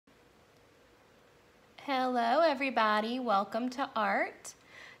Hello everybody, welcome to art.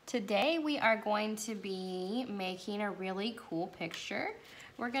 Today we are going to be making a really cool picture.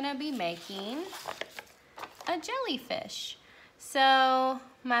 We're going to be making a jellyfish. So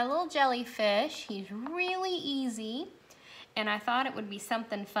my little jellyfish, he's really easy, and I thought it would be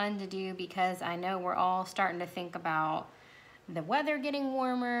something fun to do because I know we're all starting to think about the weather getting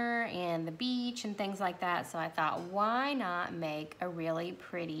warmer and the beach and things like that. So I thought, why not make a really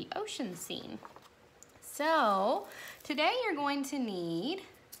pretty ocean scene? So today you're going to need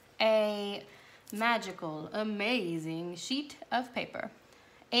a magical, amazing sheet of paper.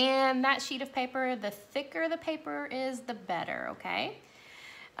 And that sheet of paper, the thicker the paper is, the better, okay?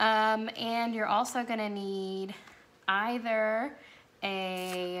 And you're also gonna need either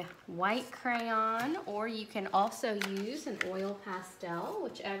a white crayon, or you can also use an oil pastel,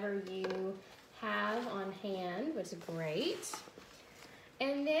 whichever you have on hand, which is great.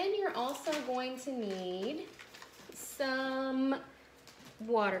 And then you're also going to need some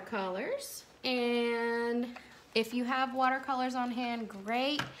watercolors. And if you have watercolors on hand,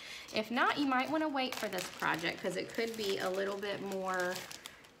 great. If not, you might want to wait for this project because it could be a little bit more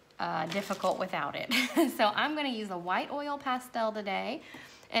difficult without it. So I'm going to use a white oil pastel today.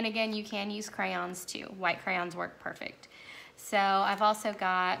 And again, you can use crayons too. White crayons work perfect. So I've also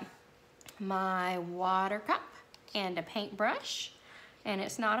got my water cup and a paintbrush. And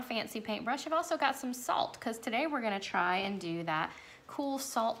it's not a fancy paintbrush. I've also got some salt because today we're going to try and do that cool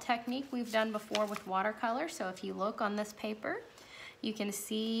salt technique we've done before with watercolor. So if you look on this paper, you can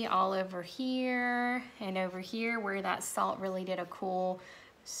see all over here and over here where that salt really did a cool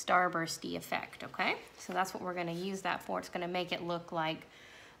starbursty effect, okay? So that's what we're going to use that for. It's going to make it look like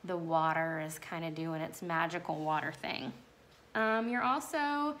the water is kind of doing its magical water thing. You're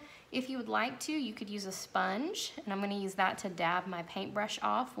also, if you would like to, you could use a sponge, and I'm going to use that to dab my paintbrush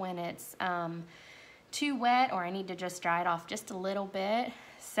off when it's too wet or I need to just dry it off just a little bit.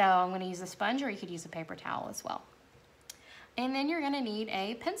 So I'm going to use a sponge, or you could use a paper towel as well. And then you're going to need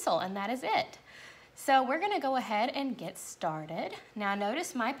a pencil, and that is it. So we're going to go ahead and get started. Now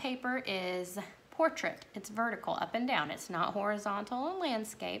notice my paper is portrait. It's vertical, up and down. It's not horizontal and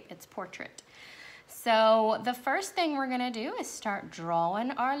landscape, it's portrait. So the first thing we're gonna do is start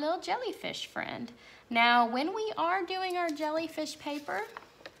drawing our little jellyfish friend. Now, when we are doing our jellyfish paper,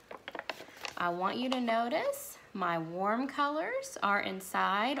 I want you to notice my warm colors are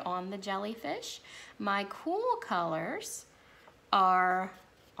inside on the jellyfish. My cool colors are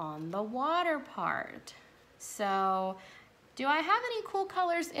on the water part. So, do I have any cool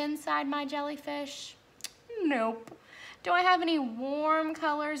colors inside my jellyfish? Nope. Do I have any warm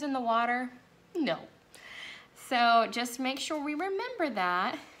colors in the water? No. So just make sure we remember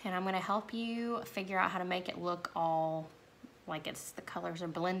that, and I'm going to help you figure out how to make it look all like the colors are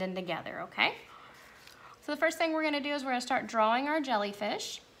blending together, okay? So the first thing we're going to do is we're going to start drawing our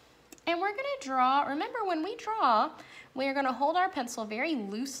jellyfish. And we're going to draw, remember when we draw, we're going to hold our pencil very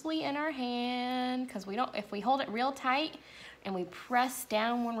loosely in our hand, because if we hold it real tight and we press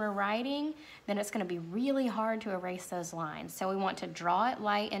down when we're writing, then it's going to be really hard to erase those lines. So we want to draw it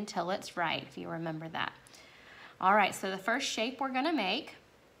light until it's right, if you remember that. All right, so the first shape we're going to make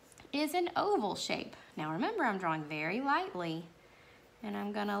is an oval shape. Now remember, I'm drawing very lightly, and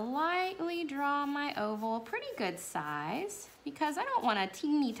I'm going to lightly draw my oval a pretty good size because I don't want a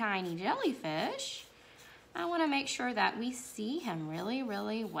teeny tiny jellyfish. I want to make sure that we see him really,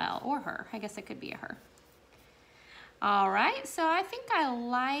 really well, or her. I guess it could be a her. All right, so I think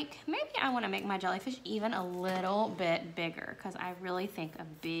maybe I want to make my jellyfish even a little bit bigger because I really think a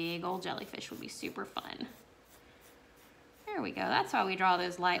big old jellyfish would be super fun. There we go, that's why we draw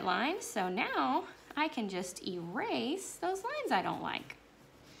those light lines. So now I can just erase those lines I don't like.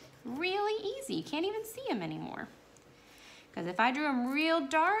 Really easy, you can't even see them anymore. Because if I drew them real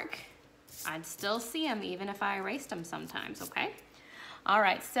dark, I'd still see them even if I erased them sometimes, okay? All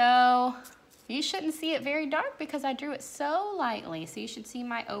right, so you shouldn't see it very dark because I drew it so lightly, so you should see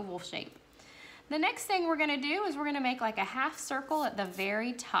my oval shape. The next thing we're gonna do is we're gonna make like a half circle at the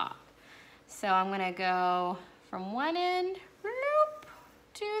very top. So I'm gonna go from one end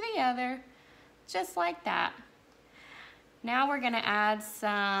to the other, just like that. Now we're gonna add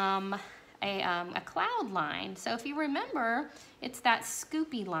a cloud line. So if you remember, it's that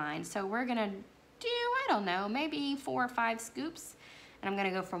scoopy line. So we're gonna do, I don't know, maybe 4 or 5 scoops. And I'm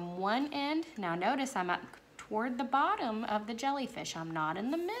gonna go from one end. Now notice I'm toward the bottom of the jellyfish. I'm not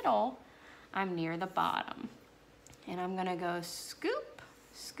in the middle, I'm near the bottom. And I'm gonna go scoop,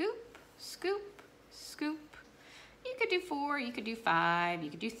 scoop, scoop, scoop. You could do 4, you could do 5,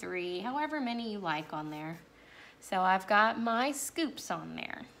 you could do 3, however many you like on there. So I've got my scoops on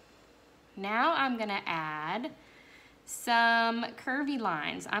there. Now I'm gonna add some curvy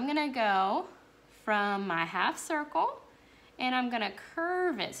lines. I'm gonna go from my half circle and I'm gonna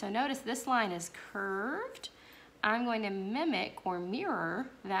curve it. So notice this line is curved. I'm going to mimic or mirror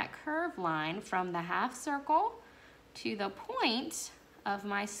that curved line from the half circle to the point of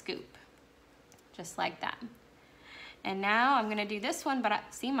my scoop, just like that. And now I'm gonna do this one, but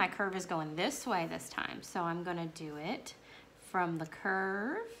see my curve is going this way this time. So I'm gonna do it from the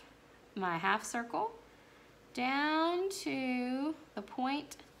curve, my half circle, down to the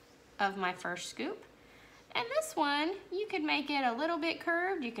point of my first scoop. And this one, you could make it a little bit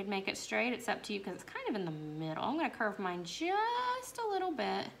curved, you could make it straight, it's up to you because it's kind of in the middle. I'm gonna curve mine just a little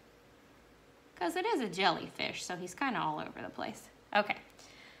bit because it is a jellyfish, so he's kind of all over the place. Okay,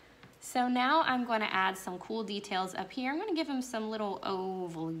 so now I'm gonna add some cool details up here. I'm gonna give him some little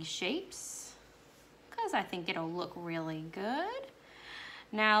oval shapes because I think it'll look really good.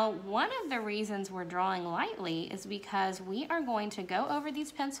 Now, one of the reasons we're drawing lightly is because we are going to go over these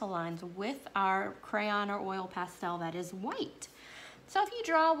pencil lines with our crayon or oil pastel that is white. So if you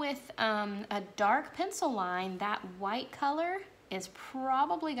draw with a dark pencil line, that white color is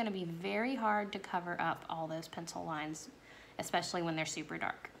probably going to be very hard to cover up all those pencil lines, especially when they're super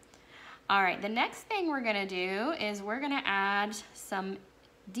dark. All right, the next thing we're going to do is we're going to add some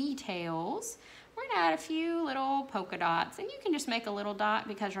details. We're gonna add a few little polka dots, and you can just make a little dot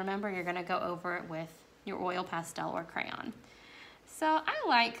because remember you're gonna go over it with your oil pastel or crayon. So I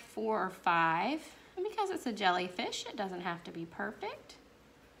like 4 or 5, and because it's a jellyfish, it doesn't have to be perfect.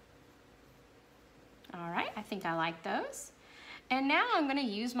 All right, I think I like those. And now I'm gonna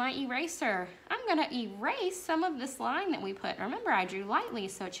use my eraser. I'm gonna erase some of this line that we put. Remember, I drew lightly,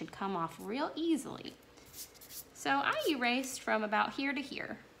 so it should come off real easily. So I erased from about here to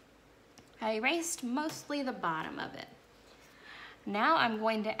here. I erased mostly the bottom of it. Now I'm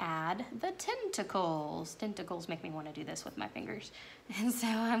going to add the tentacles. Tentacles make me want to do this with my fingers. And so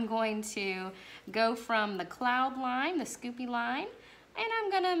I'm going to go from the cloud line, the scoopy line, and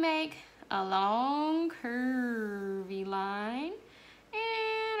I'm gonna make a long curvy line.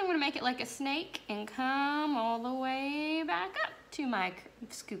 And I'm gonna make it like a snake and come all the way back up to my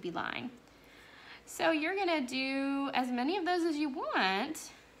scoopy line. So you're gonna do as many of those as you want.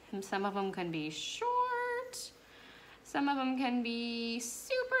 And some of them can be short, some of them can be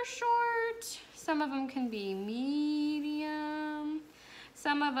super short, some of them can be medium,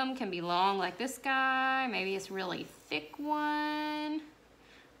 some of them can be long like this guy, maybe it's a really thick one,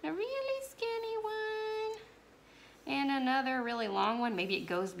 a really skinny one, and another really long one, maybe it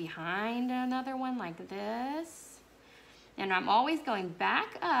goes behind another one like this. And I'm always going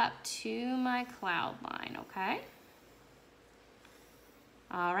back up to my cloud line, okay?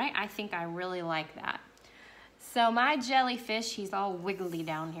 All right, I think I really like that. So my jellyfish, he's all wiggly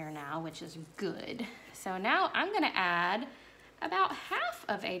down here now, which is good. So now I'm gonna add about half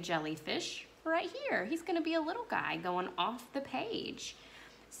of a jellyfish right here. He's gonna be a little guy going off the page.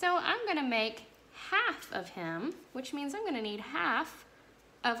 So I'm gonna make half of him, which means I'm gonna need half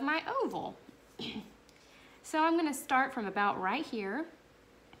of my oval. So I'm gonna start from about right here,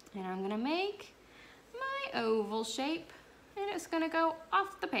 and I'm gonna make my oval shape. And it's gonna go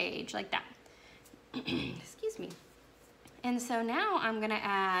off the page like that. Excuse me. And so now I'm gonna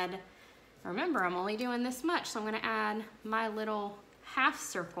add, remember I'm only doing this much, so I'm gonna add my little half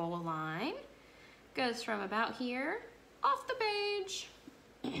circle line. Goes from about here, off the page.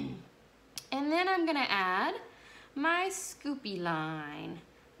 And then I'm gonna add my scoopy line.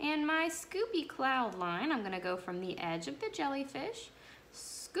 And my scoopy cloud line, I'm gonna go from the edge of the jellyfish,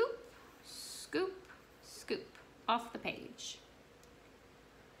 scoop, scoop, scoop. Off the page.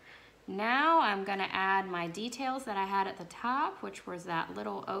 Now I'm gonna add my details that I had at the top, which was that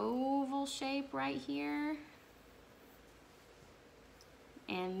little oval shape right here.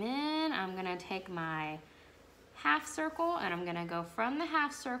 And then I'm gonna take my half circle and I'm gonna go from the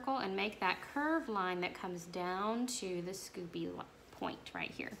half circle and make that curved line that comes down to the scoopy point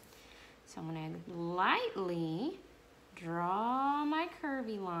right here. So I'm gonna lightly draw my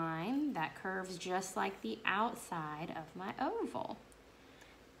curvy line that curves just like the outside of my oval.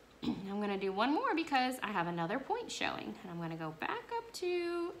 I'm gonna do one more because I have another point showing, and I'm gonna go back up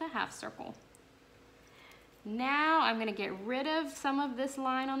to the half circle. Now I'm gonna get rid of some of this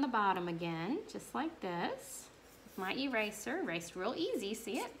line on the bottom again, just like this. With my eraser, erase real easy,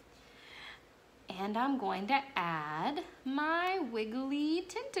 see it? And I'm going to add my wiggly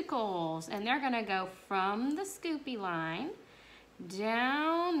tentacles, and they're gonna go from the scoopy line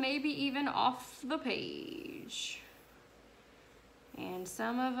down, maybe even off the page. And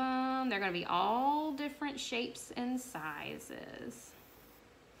some of them, they're gonna be all different shapes and sizes.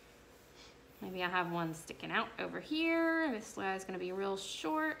 Maybe I have one sticking out over here. This guy's gonna be real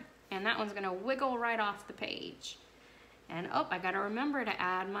short, and that one's gonna wiggle right off the page. And oh, I gotta remember to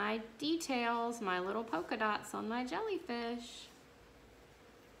add my details, my little polka dots on my jellyfish.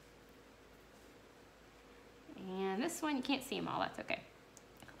 And this one, you can't see them all, that's okay.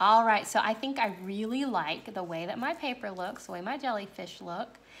 All right, so I think I really like the way that my paper looks, the way my jellyfish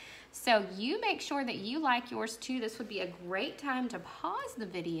look. So you make sure that you like yours too. This would be a great time to pause the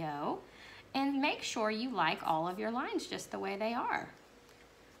video and make sure you like all of your lines just the way they are.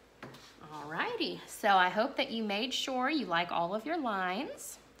 Alrighty, so I hope that you made sure you like all of your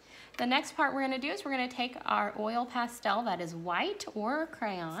lines. The next part we're gonna do is we're gonna take our oil pastel that is white or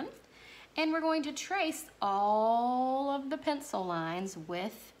crayon, and we're going to trace all of the pencil lines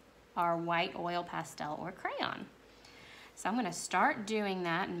with our white oil pastel or crayon. So I'm gonna start doing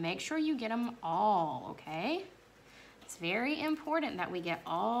that, and make sure you get them all, okay? It's very important that we get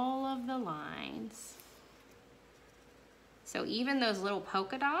all of the lines. So even those little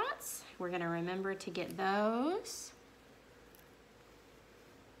polka dots, we're gonna remember to get those.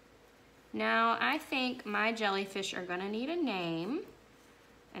 Now I think my jellyfish are gonna need a name.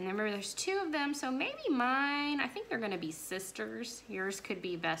 And remember there's two of them, so maybe mine, I think they're gonna be sisters. Yours could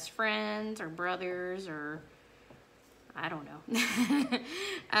be best friends or brothers or I don't know.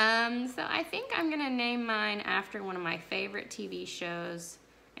 So I think I'm gonna name mine after one of my favorite TV shows,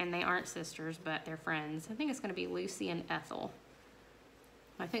 and they aren't sisters, but they're friends. I think it's gonna be Lucy and Ethel.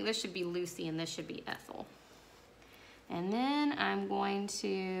 I think this should be Lucy and this should be Ethel. And then I'm going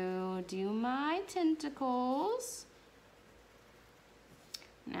to do my tentacles.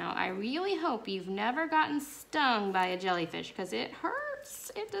 Now I really hope you've never gotten stung by a jellyfish because it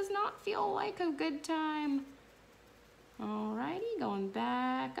hurts. It does not feel like a good time. Alrighty, going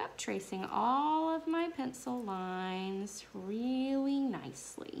back up, tracing all of my pencil lines really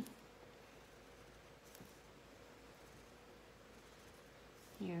nicely.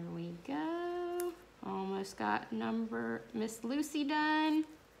 Here we go. Almost got Miss Lucy done.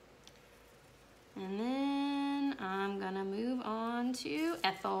 And then I'm gonna move on to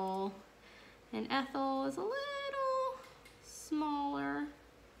Ethel. And Ethel is a little smaller.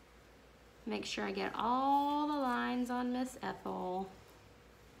 Make sure I get all the lines on Miss Ethel.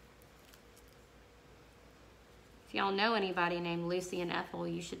 If y'all know anybody named Lucy and Ethel,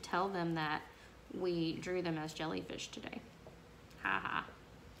 you should tell them that we drew them as jellyfish today. Haha.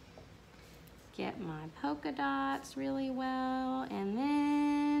 Get my polka dots really well, and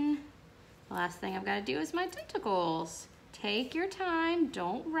then the last thing I've got to do is my tentacles. Take your time,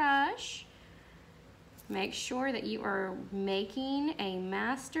 don't rush. Make sure that you are making a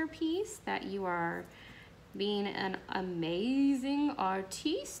masterpiece, that you are being an amazing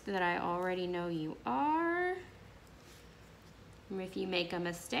artiste that I already know you are. And if you make a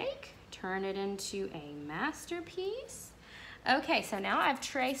mistake, turn it into a masterpiece. Okay, so now I've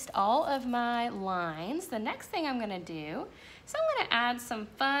traced all of my lines. The next thing I'm gonna do is I'm gonna add some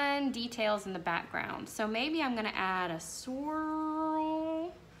fun details in the background. So maybe I'm gonna add a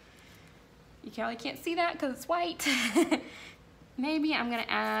swirl. You probably can't see that because it's white. Maybe I'm gonna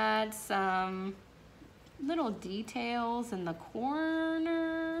add some little details in the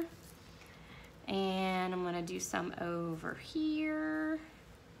corner. And I'm gonna do some over here.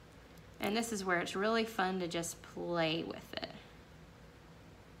 And this is where it's really fun to just play with it.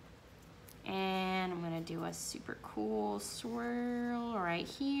 And I'm gonna do a super cool swirl right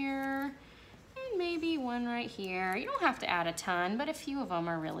here. And maybe one right here. You don't have to add a ton, but a few of them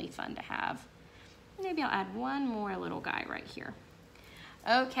are really fun to have. Maybe I'll add one more little guy right here.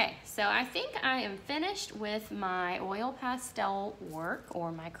 Okay, so I think I am finished with my oil pastel work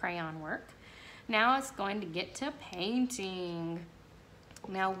or my crayon work. Now it's going to get to painting.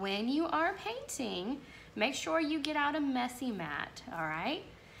 Now when you are painting, make sure you get out a messy mat, all right?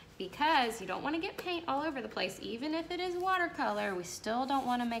 Because you don't want to get paint all over the place. Even if it is watercolor, we still don't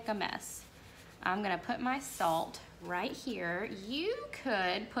want to make a mess. I'm gonna put my salt right here. You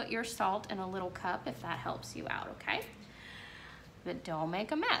could put your salt in a little cup if that helps you out, okay? But don't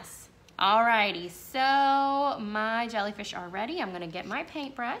make a mess. Alrighty, so my jellyfish are ready. I'm gonna get my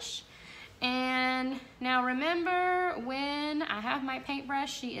paintbrush. And now remember, when I have my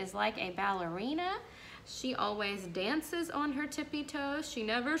paintbrush, she is like a ballerina. She always dances on her tippy toes. She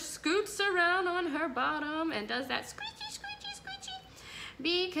never scoots around on her bottom and does that screechy, screechy, screechy.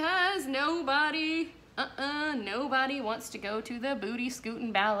 Because nobody wants to go to the booty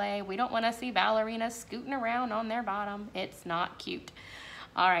scooting ballet. We don't want to see ballerinas scooting around on their bottom. It's not cute.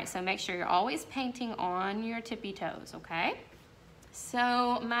 All right, so make sure you're always painting on your tippy toes, okay?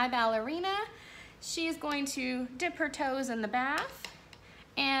 So my ballerina, she is going to dip her toes in the bath,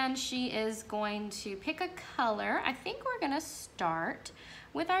 And she is going to pick a color. I think we're gonna start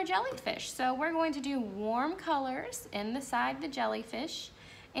with our jellyfish. So we're going to do warm colors inside the jellyfish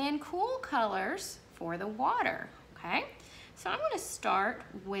and cool colors for the water, okay? So I'm gonna start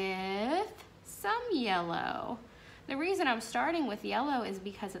with some yellow. The reason I'm starting with yellow is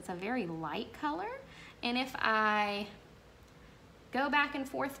because it's a very light color, and if I go back and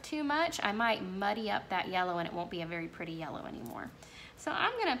forth too much, I might muddy up that yellow and it won't be a very pretty yellow anymore. So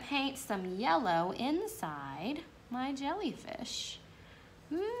I'm gonna paint some yellow inside my jellyfish.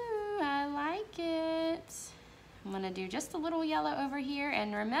 Ooh, I like it. I'm gonna do just a little yellow over here,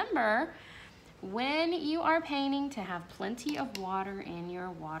 and remember, when you are painting, to have plenty of water in your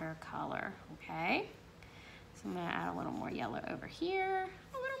watercolor, okay? So I'm gonna add a little more yellow over here,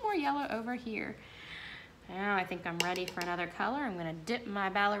 a little more yellow over here. Now I think I'm ready for another color. I'm gonna dip my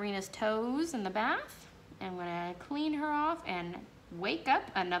ballerina's toes in the bath. I'm gonna clean her off and wake up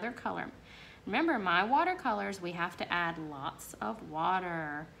another color. Remember, my watercolors, we have to add lots of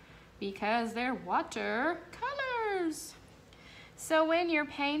water because they're water colors. So when you're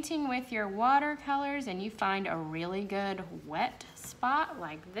painting with your watercolors and you find a really good wet spot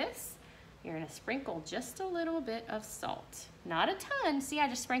like this, you're gonna sprinkle just a little bit of salt. Not a ton, see, I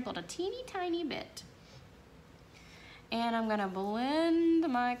just sprinkled a teeny tiny bit. And I'm gonna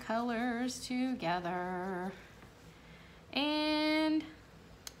blend my colors together. And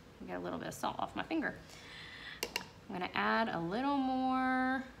I got a little bit of salt off my finger. I'm gonna add a little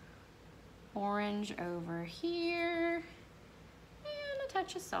more orange over here. And a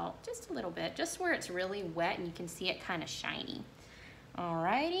touch of salt, just a little bit, just where it's really wet and you can see it kind of shiny.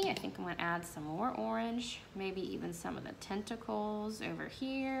 Alrighty, I think I'm gonna add some more orange, maybe even some of the tentacles over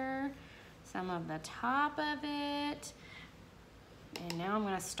here, some of the top of it. And now I'm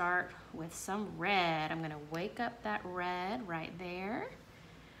gonna start with some red. I'm gonna wake up that red right there.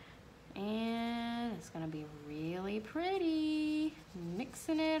 And it's gonna be really pretty.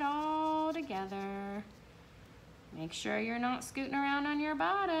 Mixing it all together. Make sure you're not scooting around on your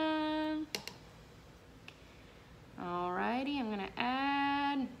bottom. Alrighty, I'm gonna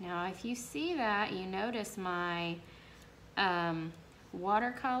add, now if you see that, you notice my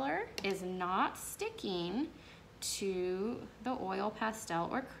watercolor is not sticking to the oil pastel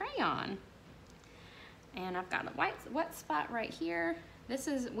or crayon. And I've got a wet spot right here.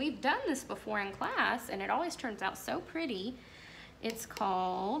 We've done this before in class and it always turns out so pretty. It's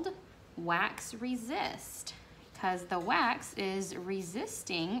called wax resist, because the wax is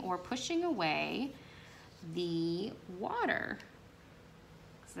resisting or pushing away the water.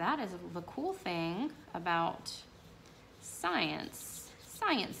 So that is the cool thing about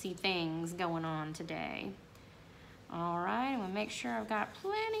sciencey things going on today. All right, I'm gonna make sure I've got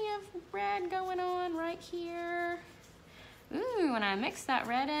plenty of red going on right here. Ooh, when I mix that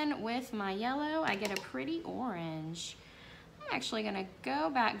red in with my yellow, I get a pretty orange. I'm actually gonna go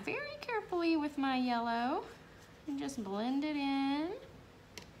back very carefully with my yellow and just blend it in.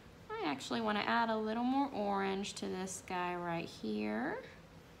 I actually wanna add a little more orange to this guy right here.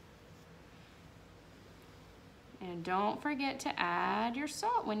 And don't forget to add your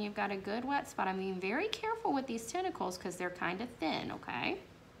salt when you've got a good wet spot. I'm being very careful with these tentacles because they're kind of thin, okay?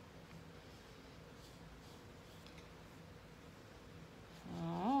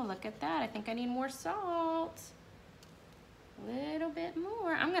 Oh, look at that. I think I need more salt. A little bit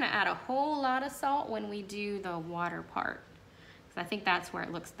more. I'm gonna add a whole lot of salt when we do the water part, because I think that's where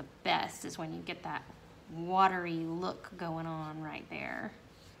it looks the best, is when you get that watery look going on right there.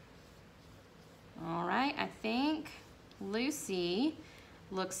 All right, I think Lucy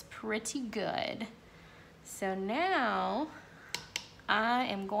looks pretty good. So now I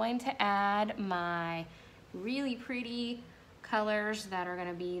am going to add my really pretty colors that are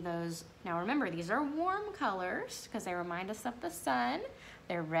gonna be those. Now remember, these are warm colors because they remind us of the sun.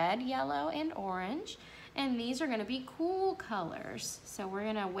 They're red, yellow, and orange. And these are gonna be cool colors. So we're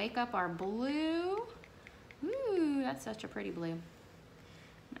gonna wake up our blue. Ooh, that's such a pretty blue.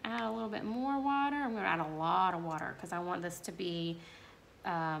 Add a little bit more water. I'm gonna add a lot of water because I want this to be,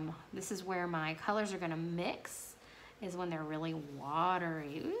 this is where my colors are gonna mix, is when they're really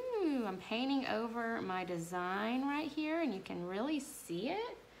watery. Ooh, I'm painting over my design right here and you can really see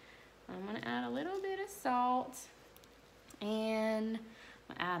it. I'm gonna add a little bit of salt and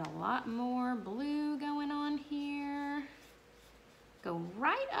I'm gonna add a lot more blue going on here. Go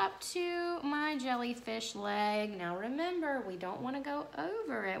right up to my jellyfish leg. Now remember, we don't want to go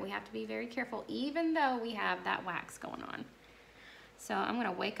over it. We have to be very careful, even though we have that wax going on. So I'm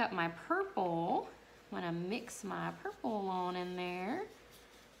gonna wake up my purple. I'm gonna mix my purple on in there.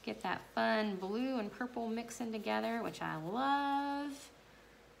 Get that fun blue and purple mixing together, which I love.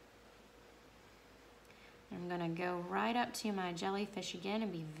 gonna go right up to my jellyfish again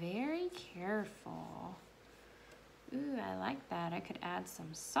and be very careful. Ooh, I like that. I could add some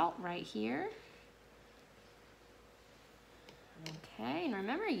salt right here. Okay, and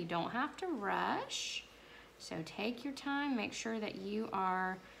remember, you don't have to rush. So take your time, make sure that you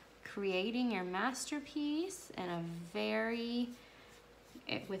are creating your masterpiece in a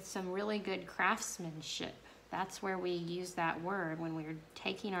with some really good craftsmanship. That's where we use that word when we're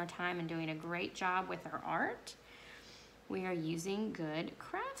taking our time and doing a great job with our art. We are using good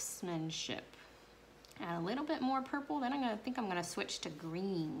craftsmanship. Add a little bit more purple, then I think I'm gonna switch to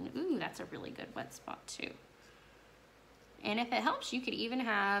green. Ooh, that's a really good wet spot too. And if it helps, you could even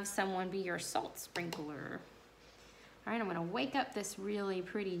have someone be your salt sprinkler. All right, I'm gonna wake up this really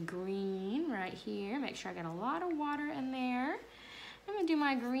pretty green right here. Make sure I get a lot of water in there. I'm gonna do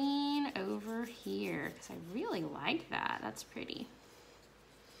my green over here because I really like that. That's pretty.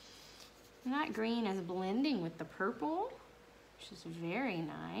 And that green is blending with the purple, which is very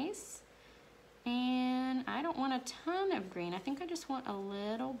nice. And I don't want a ton of green. I think I just want a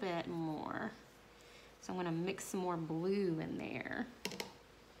little bit more. So I'm gonna mix some more blue in there.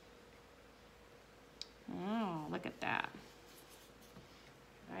 Oh, look at that.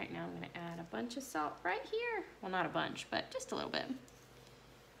 All right, now I'm gonna add a bunch of salt right here. Well, not a bunch, but just a little bit.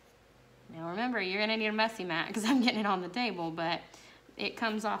 Now remember, you're gonna need a messy mat because I'm getting it on the table, but it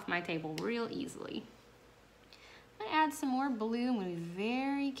comes off my table real easily. I add some more blue. I'm gonna be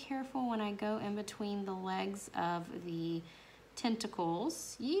very careful when I go in between the legs of the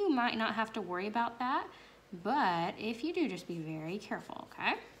tentacles. You might not have to worry about that, but if you do, just be very careful,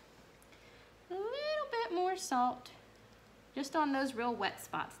 okay? A little bit more salt, just on those real wet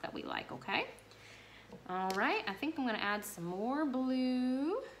spots that we like, okay? All right, I think I'm gonna add some more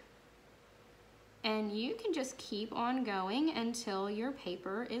blue, and you can just keep on going until your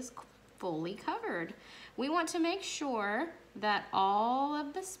paper is fully covered. We want to make sure that all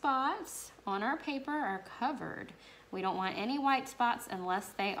of the spots on our paper are covered. We don't want any white spots unless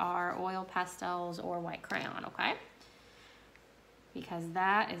they are oil pastels or white crayon, okay? Because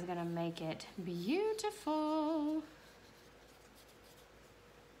that is gonna make it beautiful.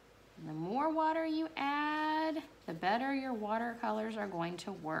 And the more water you add, the better your watercolors are going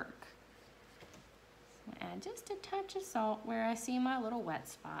to work. So add just a touch of salt where I see my little wet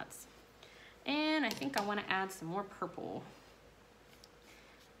spots. And I think I wanna add some more purple.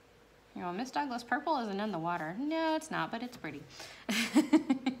 You know, Miss Douglas, purple isn't in the water. No, it's not, but it's pretty.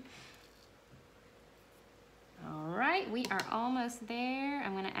 All right, we are almost there.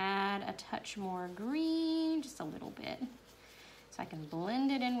 I'm gonna add a touch more green, just a little bit. So I can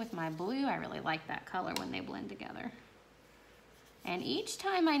blend it in with my blue. I really like that color when they blend together. And each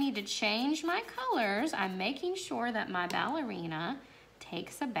time I need to change my colors, I'm making sure that my ballerina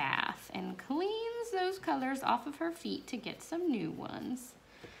takes a bath and cleans those colors off of her feet to get some new ones.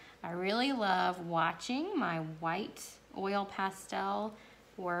 I really love watching my white oil pastel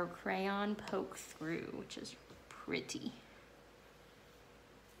or crayon poke through, which is pretty.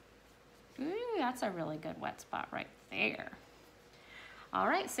 Ooh, that's a really good wet spot right there. All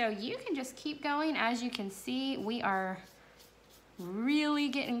right, so you can just keep going. As you can see, we are really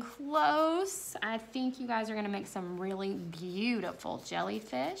getting close. I think you guys are gonna make some really beautiful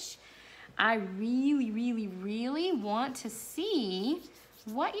jellyfish. I really, really, really want to see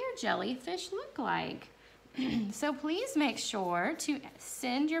what your jellyfish look like. So please make sure to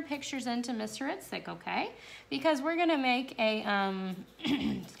send your pictures into Mr. Itzik, okay? Because we're gonna make a,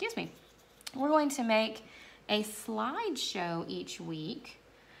 excuse me, we're going to make a slideshow each week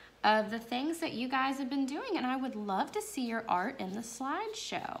of the things that you guys have been doing, and I would love to see your art in the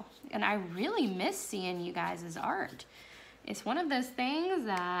slideshow. And I really miss seeing you guys' art. It's one of those things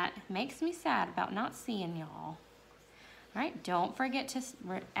that makes me sad about not seeing y'all. All right, don't forget to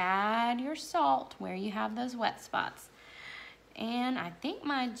add your salt where you have those wet spots. And I think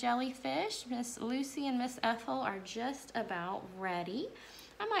my jellyfish, Miss Lucy and Miss Ethel, are just about ready.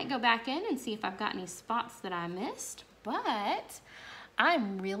 I might go back in and see if I've got any spots that I missed, but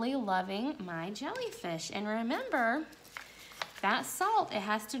I'm really loving my jellyfish. And remember, that salt, it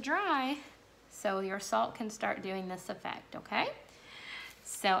has to dry so your salt can start doing this effect, okay?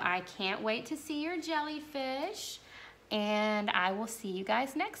 So I can't wait to see your jellyfish. And I will see you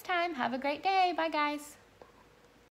guys next time. Have a great day. Bye, guys.